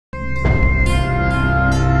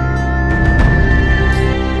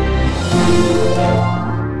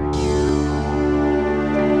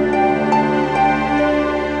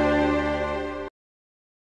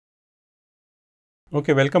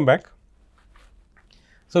Okay, welcome back.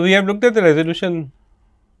 So, we have looked at the resolution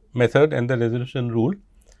method and the resolution rule.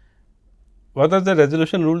 What does the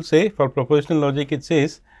resolution rule say? For propositional logic, it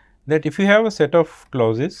says that if you have a set of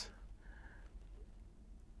clauses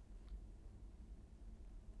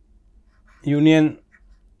union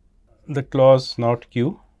the clause not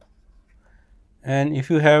Q, and if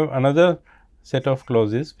you have another set of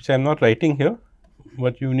clauses which I am not writing here,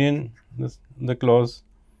 but union the clause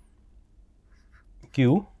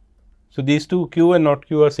Q. So, these two Q and not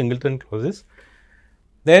Q are singleton clauses.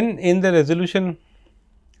 Then in the resolution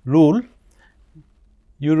rule,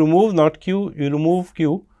 you remove not Q, you remove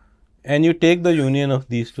Q and you take the union of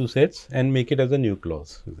these two sets and make it as a new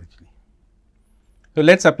clause essentially. So,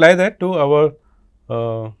 let us apply that to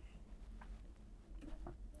our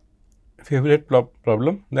favorite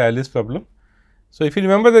problem, the Alice problem. So, if you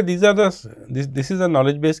remember that these are this is a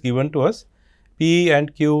knowledge base given to us, P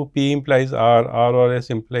and Q, P implies R, R or S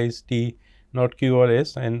implies T, not Q or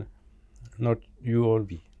S and not U or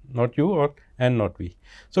V, not U or and not V.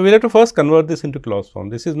 So, we will have to first convert this into clause form.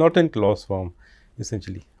 This is not in clause form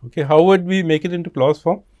essentially. Okay. How would we make it into clause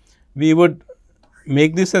form? We would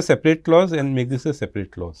make this a separate clause and make this a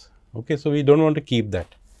separate clause. Okay. So, we do not want to keep that.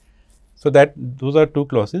 So, that those are two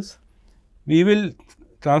clauses. We will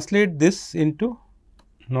translate this into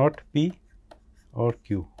not P or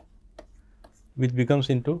Q, which becomes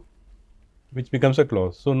a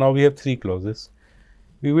clause. So, now we have three clauses.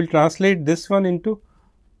 We will translate this one into,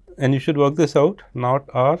 and you should work this out, not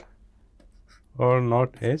R or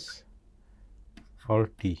not S or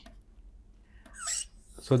T.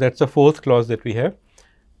 So, that is the fourth clause that we have.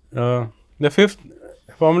 The fifth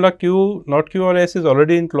formula Q, not Q or S is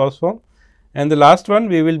already in clause form, and the last one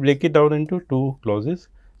we will break it down into two clauses.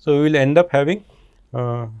 So, we will end up having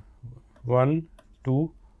 1,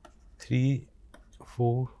 2, 3,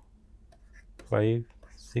 4, 5,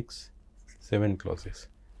 6, 7 clauses.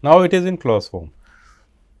 Now, it is in clause form.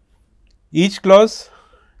 Each clause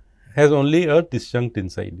has only a disjunct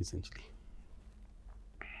inside essentially.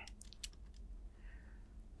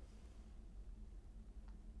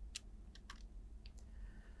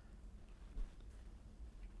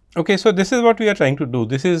 Okay, so, this is what we are trying to do.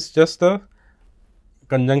 This is just the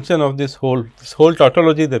conjunction of this whole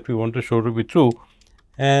tautology that we want to show to be true,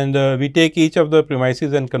 and we take each of the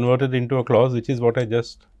premises and convert it into a clause, which is what I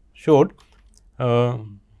just showed.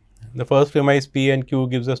 The first premise P and Q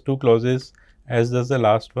gives us two clauses, as does the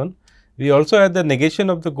last one. We also add the negation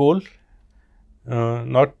of the goal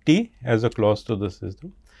not T as a clause to the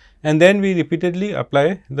system, and then we repeatedly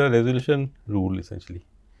apply the resolution rule essentially.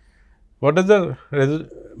 What does the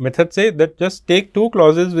method say? That just take two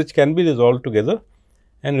clauses which can be resolved together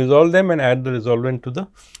and resolve them and add the resolvent to the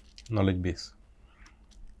knowledge base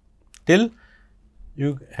till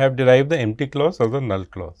you have derived the empty clause or the null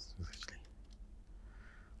clause essentially.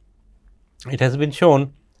 It has been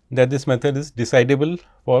shown that this method is decidable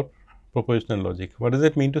for propositional logic. What does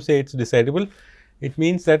it mean to say it is decidable? It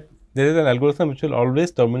means that there is an algorithm which will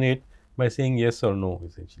always terminate by saying yes or no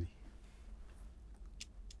essentially.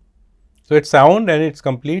 So, it is sound and it is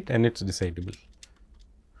complete and it is decidable.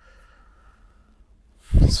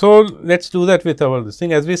 So, let us do that with our this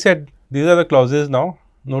thing. As we said, these are the clauses now.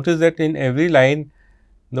 Notice that in every line,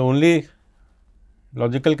 the only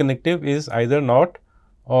logical connective is either not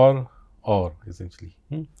or essentially.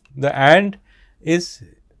 The and is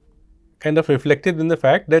kind of reflected in the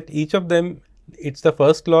fact that each of them, it is the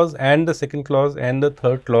first clause and the second clause and the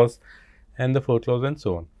third clause and the fourth clause and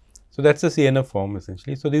so on. So, that is the CNF form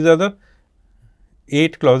essentially. So, these are the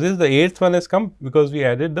 8 clauses. The 8th one has come because we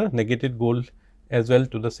added the negated goal as well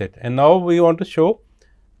to the set, and now we want to show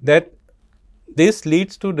that this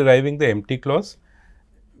leads to deriving the empty clause,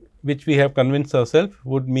 which we have convinced ourselves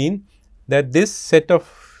would mean that this set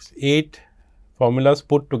of 8 formulas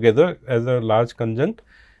put together as a large conjunct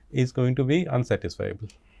is going to be unsatisfiable.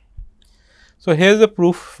 So, here is the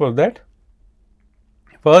proof for that.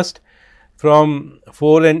 First, from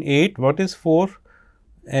 4 and 8, what is 4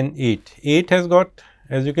 and 8? 8 has got,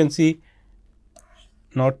 as you can see,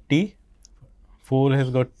 not T, 4 has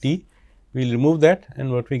got T. We will remove that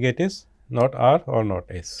and what we get is not R or not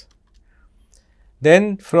S.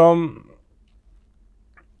 Then from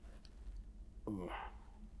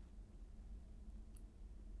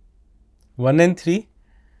 1 and 3,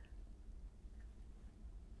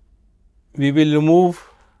 we will remove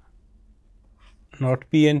not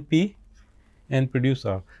P and P and produce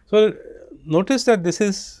R. So, notice that this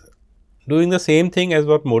is doing the same thing as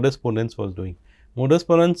what modus ponens was doing. Modus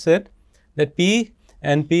ponens said that P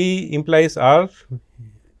and P implies R,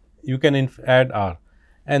 you can add R,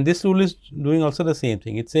 and this rule is doing also the same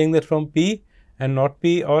thing. It is saying that from P and not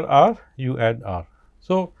P or R, you add R.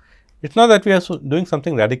 So, it is not that we are doing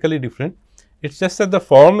something radically different, it is just that the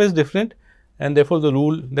form is different and therefore, the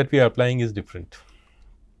rule that we are applying is different.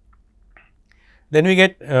 Then we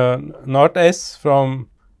get not S from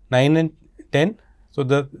 9 and 10. So,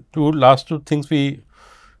 the last two things we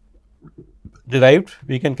derived,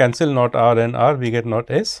 we can cancel not R and R, we get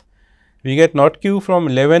not S. We get not Q from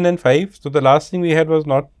 11 and 5. So, the last thing we had was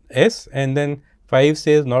not S and then 5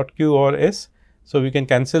 says not Q or S. So, we can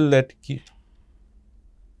cancel that Q.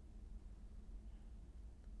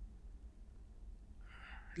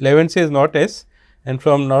 11 says not S and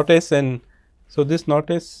from not S, and so this not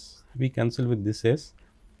S we cancel with this S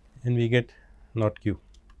and we get not Q.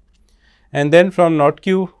 And then from not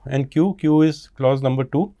Q and Q is clause number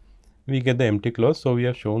 2, we get the empty clause. So, we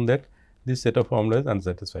have shown that this set of formula is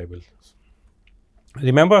unsatisfiable.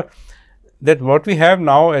 Remember that what we have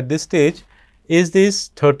now at this stage is these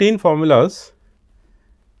 13 formulas.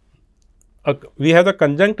 We have the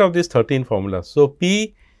conjunct of these 13 formulas. So,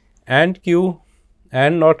 P and Q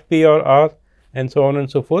and not P or R and so on and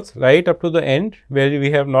so forth, right up to the end where we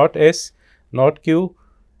have not S, not Q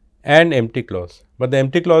and empty clause, but the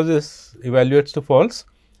empty clause is evaluates to false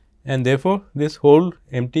and therefore, this whole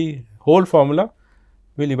formula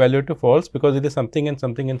will evaluate to false, because it is something and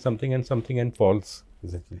something and something and something and false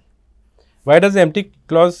essentially. Why does the empty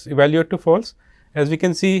clause evaluate to false? As we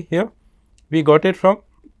can see here, we got it from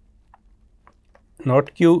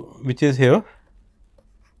not Q, which is here,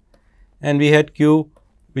 and we had Q,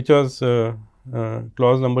 which was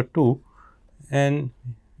clause number 2, and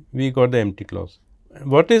we got the empty clause.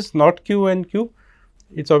 What is not Q and Q?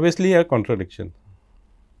 It is obviously a contradiction.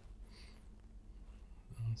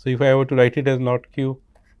 So, if I were to write it as not Q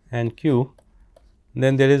and Q,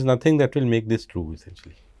 then there is nothing that will make this true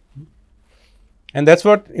essentially. And that is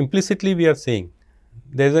what implicitly we are saying.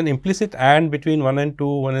 There is an implicit and between 1 and 2,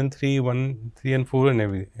 1 and 3, 1, 3 and 4 and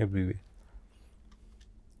every way.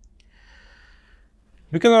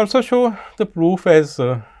 We can also show the proof as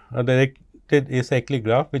a directed acyclic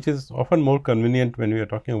graph, which is often more convenient when we are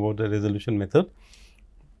talking about the resolution method.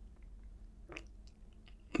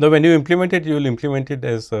 Now, when you implement it, you will implement it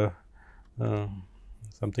as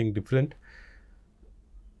something different.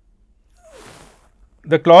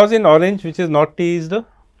 The clause in orange, which is not T,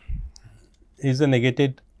 is the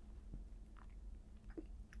negated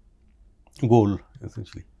goal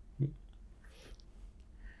essentially.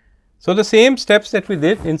 So, the same steps that we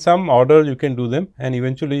did, in some order you can do them and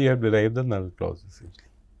eventually you have derived the null clause essentially.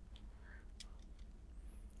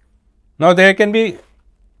 Now, there can be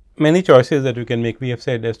many choices that you can make, we have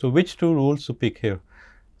said, as to which two rules to pick here.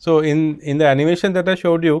 So, in the animation that I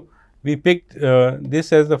showed you, we picked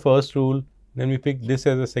this as the first rule, then we picked this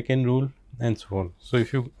as the second rule and so on. So,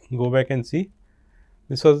 if you go back and see,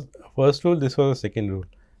 this was first rule, this was the second rule,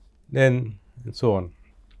 then and so on.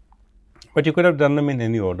 But you could have done them in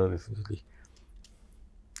any order essentially,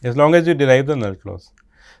 as long as you derive the null clause.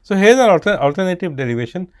 So, here is an alternative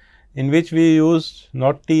derivation in which we used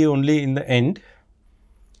not T only in the end,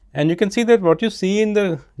 and you can see that what you see in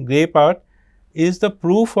the gray part is the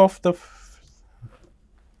proof of the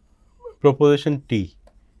proposition T.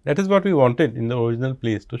 That is what we wanted in the original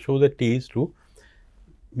place, to show that T is true.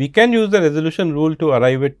 We can use the resolution rule to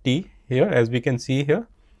arrive at T here, as we can see here,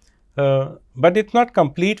 but it is not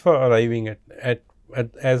complete for arriving at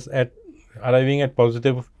arriving at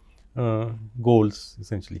positive goals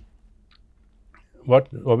essentially. What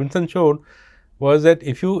Robinson showed was that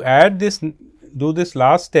if you add this, do this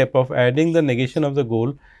last step of adding the negation of the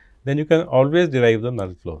goal, then you can always derive the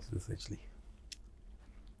null clause essentially.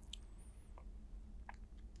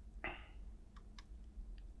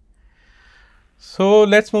 So,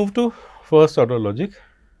 let us move to first order logic,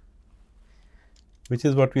 which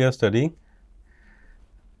is what we are studying.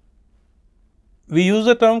 We use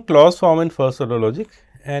the term clause form in first order logic,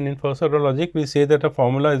 and in first order logic we say that a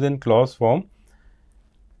formula is in clause form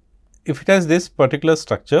if it has this particular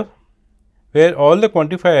structure, where all the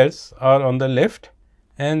quantifiers are on the left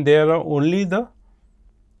and there are only the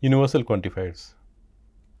universal quantifiers.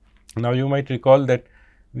 Now, you might recall that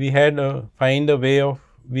we had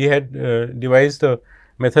devised a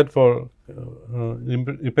method for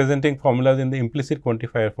representing formulas in the implicit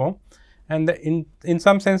quantifier form, and in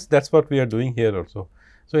some sense that is what we are doing here also.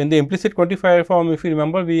 So, in the implicit quantifier form, if you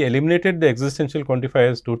remember, we eliminated the existential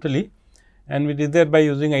quantifiers totally, and we did that by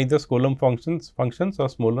using either Skolem functions or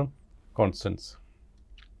Smolin constants.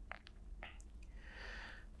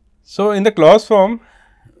 So, in the clause form,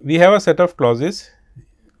 we have a set of clauses.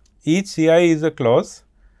 Each Ci is a clause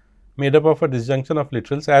made up of a disjunction of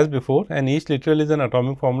literals as before, and each literal is an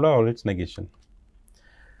atomic formula or its negation.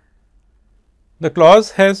 The clause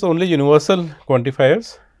has only universal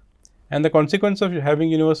quantifiers, and the consequence of having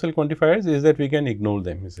universal quantifiers is that we can ignore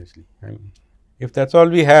them essentially. If that is all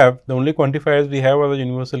we have, the only quantifiers we have are the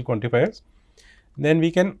universal quantifiers, then we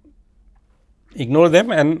can ignore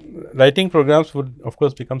them, and writing programs would of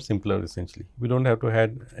course become simpler essentially. We do not have to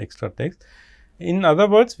add extra text. In other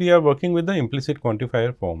words, we are working with the implicit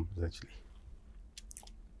quantifier form essentially.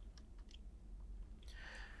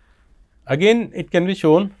 Again, it can be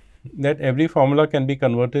shown that every formula can be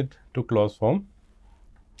converted to clause form,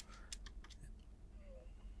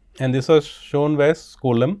 and this was shown by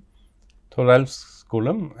Skolem, Thoralf's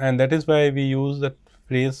Skolem, and that is why we use that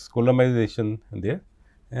phrase Skolemization there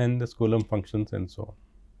and the Skolem functions and so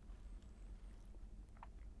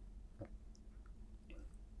on.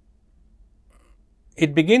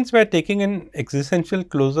 It begins by taking an existential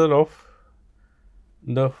closure of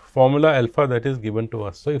the formula alpha that is given to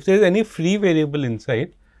us. So, if there is any free variable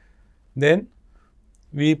inside, then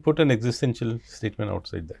we put an existential statement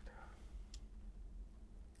outside that.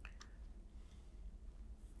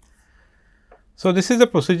 So, this is the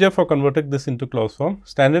procedure for converting this into clause form.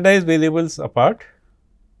 Standardize variables apart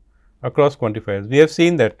across quantifiers. We have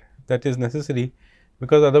seen that is necessary,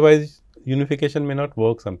 because otherwise unification may not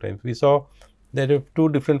work sometimes. We saw that if two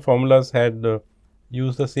different formulas had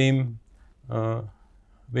used the same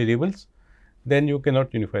variables, then you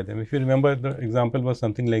cannot unify them. If you remember, the example was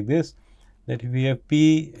something like this, that if we have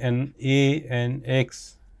p and a and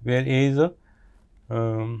x, where a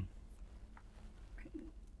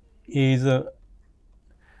is a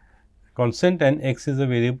constant and x is a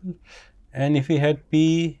variable, and if we had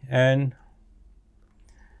p and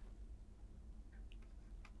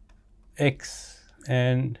x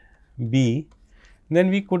and b, then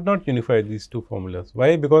we could not unify these two formulas.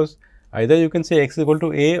 Why? Because either you can say x is equal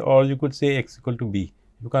to a, or you could say x equal to b.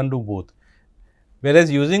 You can't do both.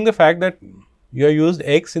 Whereas, using the fact that you have used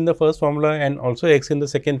x in the first formula and also x in the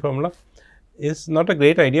second formula is not a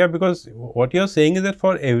great idea, because what you are saying is that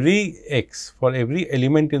for every x, for every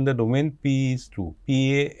element in the domain, p is true,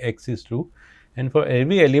 p a x is true, and for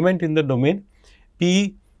every element in the domain,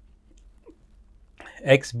 p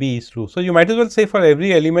x b is true. So, you might as well say for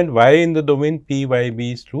every element y in the domain, p y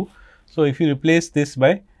b is true. So, if you replace this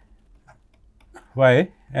by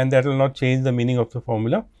y, and that will not change the meaning of the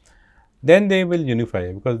formula, then they will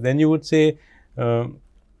unify, because then you would say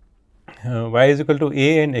y is equal to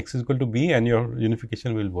a and x is equal to b, and your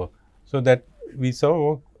unification will work. So, that we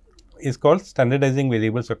saw is called standardizing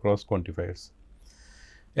variables across quantifiers.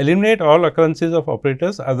 Eliminate all occurrences of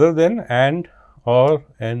operators other than and, or,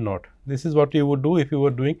 and not. This is what you would do if you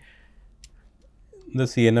were doing the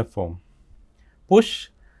CNF form. Push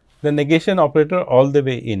the negation operator all the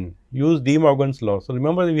way in. Use De Morgan's law. So,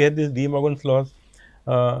 remember we had this De Morgan's laws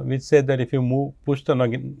which said that if you push the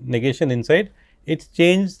negation inside, it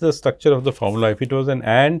changed the structure of the formula. If it was an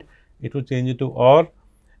and, it would change it to or,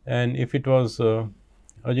 and if it was a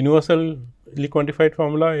universally quantified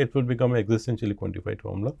formula, it would become an existentially quantified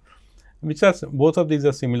formula, which are both of these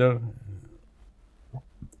are similar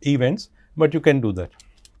events, but you can do that.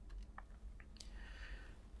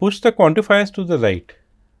 Push the quantifiers to the right,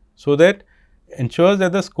 so that ensures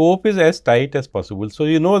that the scope is as tight as possible. So,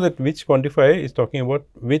 you know that which quantifier is talking about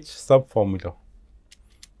which sub formula.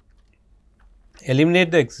 Eliminate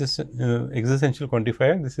the existential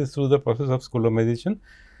quantifier. This is through the process of Skolemization.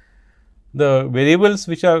 The variables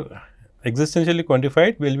which are existentially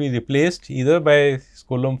quantified will be replaced either by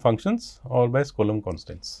Skolem functions or by Skolem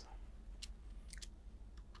constants.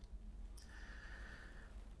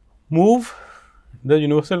 Move the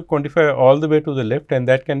universal quantifier all the way to the left, and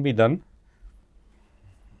that can be done,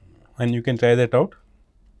 and you can try that out.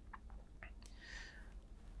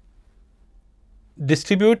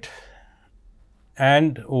 Distribute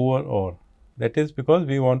and over or, that is because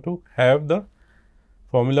we want to have the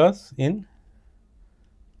formulas in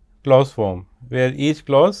clause form, where each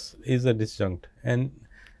clause is a disjunct and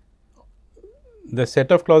the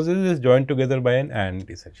set of clauses is joined together by an and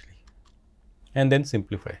essentially, and then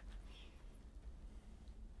simplify.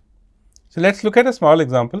 So, let us look at a small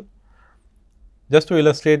example just to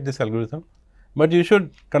illustrate this algorithm, but you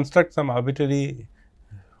should construct some arbitrary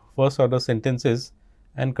first order sentences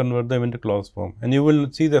and convert them into clause form, and you will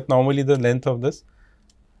see that normally the length of this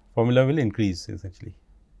formula will increase essentially.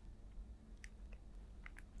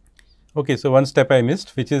 Okay, so, one step I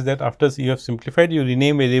missed, which is that after you have simplified, you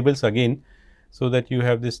rename variables again, so that you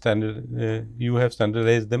have this standard, you have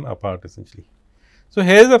standardized them apart essentially. So,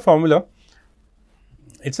 here is a formula.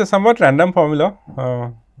 It is a somewhat random formula.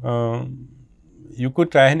 You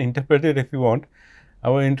could try and interpret it if you want.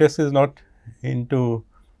 Our interest is not into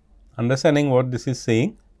understanding what this is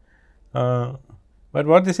saying. But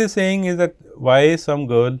what this is saying is that y is some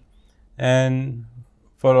girl, and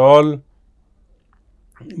for all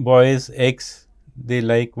boys x they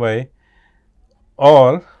like y,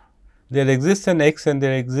 or there exists an x and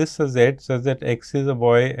there exists a z such that x is a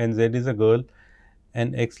boy and z is a girl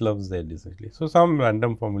and x loves z essentially. So, some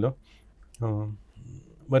random formula,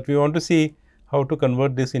 but we want to see how to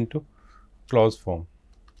convert this into clause form.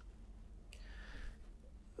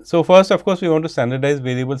 So, first of course, we want to standardize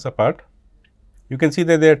variables apart. You can see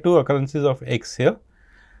that there are two occurrences of x here,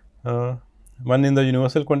 one in the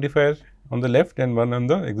universal quantifier on the left and one on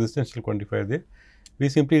the existential quantifier there. We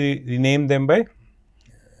simply rename them by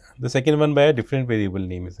the second one by a different variable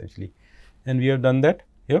name essentially, and we have done that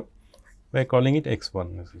here by calling it x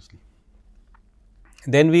 1 essentially.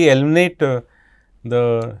 Then we eliminate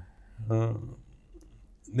the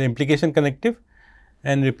implication connective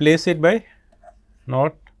and replace it by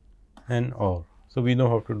not and or. So, we know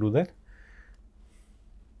how to do that.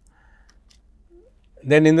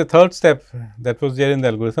 Then in the third step that was there in the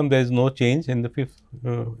algorithm, there is no change. In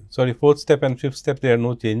the fourth step and fifth step, there are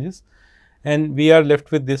no changes, and we are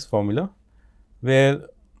left with this formula, where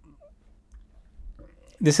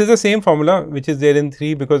this is the same formula which is there in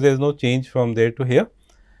 3, because there is no change from there to here,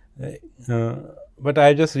 but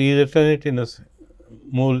I just rewritten it in a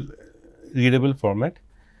more readable format.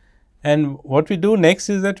 And what we do next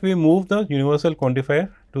is that we move the universal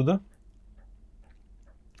quantifier to the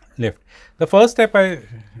left. The first step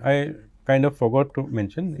I kind of forgot to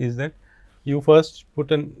mention is that you first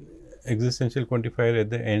put an existential quantifier at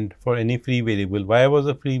the end for any free variable. Y was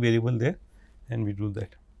a free variable there, and we do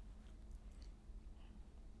that.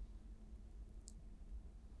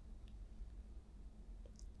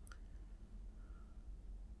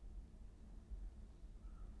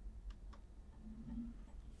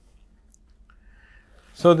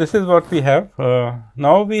 So, this is what we have.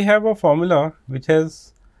 Now, we have a formula which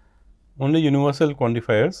has only universal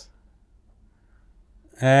quantifiers,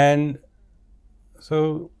 and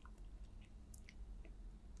so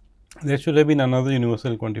there should have been another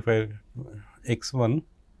universal quantifier x 1.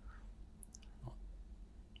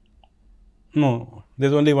 No, there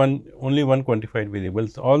is only one quantified variable.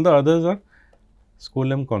 So, all the others are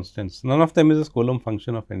Coulomb constants. None of them is a Coulomb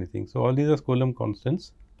function of anything. So, all these are Coulomb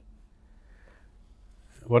constants.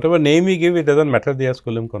 Whatever name we give, it does not matter, they are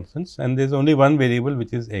Coulomb constants, and there is only one variable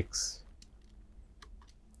which is x.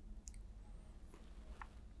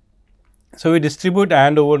 So, we distribute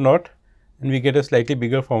and over not, and we get a slightly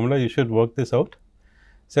bigger formula. You should work this out.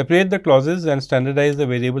 Separate the clauses and standardize the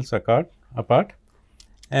variables apart,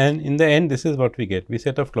 and in the end this is what we get. We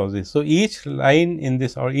set of clauses. So, each line in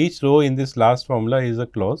this or each row in this last formula is a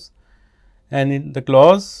clause, and the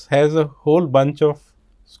clause has a whole bunch of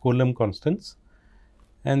Coulomb constants,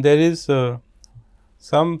 and there is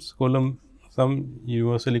some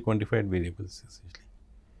universally quantified variables essentially.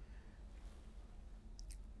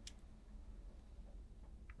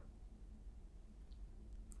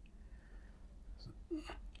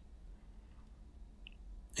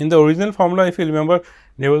 In the original formula, if you remember,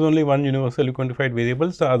 there was only one universally quantified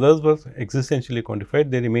variables, the others were existentially quantified,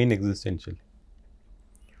 they remain existential.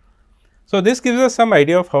 So, this gives us some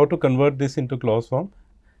idea of how to convert this into clause form,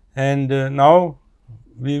 and now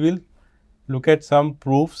we will look at some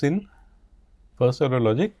proofs in first order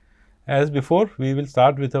logic. As before, we will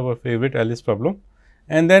start with our favorite Alice problem,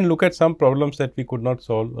 and then look at some problems that we could not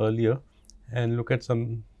solve earlier, and look at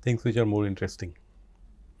some things which are more interesting.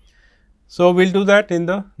 So, we will do that in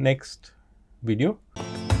the next video.